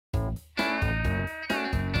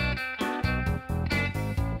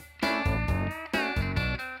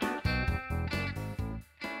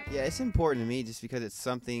Yeah, it's important to me just because it's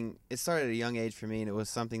something. It started at a young age for me, and it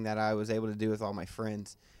was something that I was able to do with all my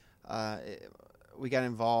friends. We got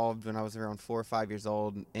involved when I was around 4 or 5 years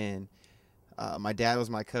old, and my dad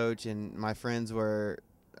was my coach, and my friends were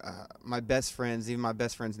my best friends. Even my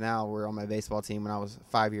best friends now were on my baseball team when I was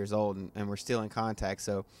 5 years old, and we're still in contact.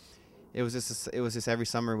 So it was just every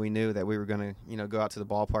summer we knew that we were gonna go out to the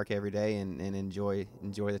ballpark every day and enjoy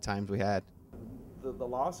the times we had. The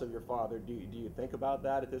loss of your father, do you think about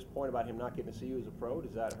that at this point, about him not getting to see you as a pro?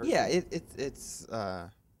 Does that hurt Yeah, you? it's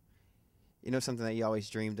something that you always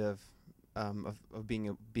dreamed of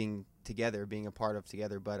being together, being a part of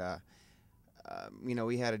together. But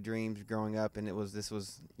we had a dream growing up, and this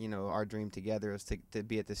was our dream together was to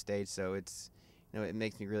be at this stage. So it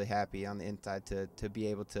makes me really happy on the inside to be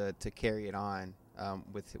able to carry it on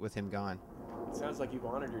with him gone. It sounds like you've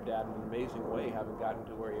honored your dad in an amazing way, having gotten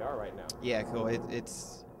to where you are right now. Yeah, cool.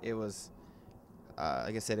 It was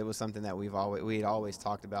like I said, it was something that we'd always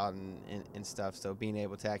talked about and stuff. So being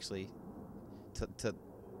able to actually to to,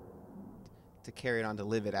 to carry it on, to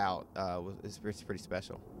live it out, it's pretty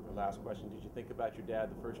special. The last question: did you think about your dad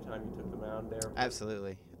the first time you took the mound there?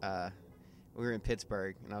 Absolutely. We were in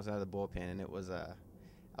Pittsburgh, and I was out of the bullpen, and it was I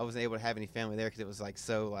wasn't able to have any family there because it was like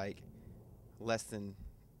less than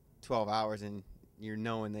 12 hours, and you're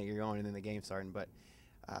knowing that you're going, and then the game's starting. But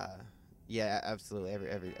yeah, absolutely,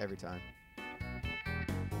 every time.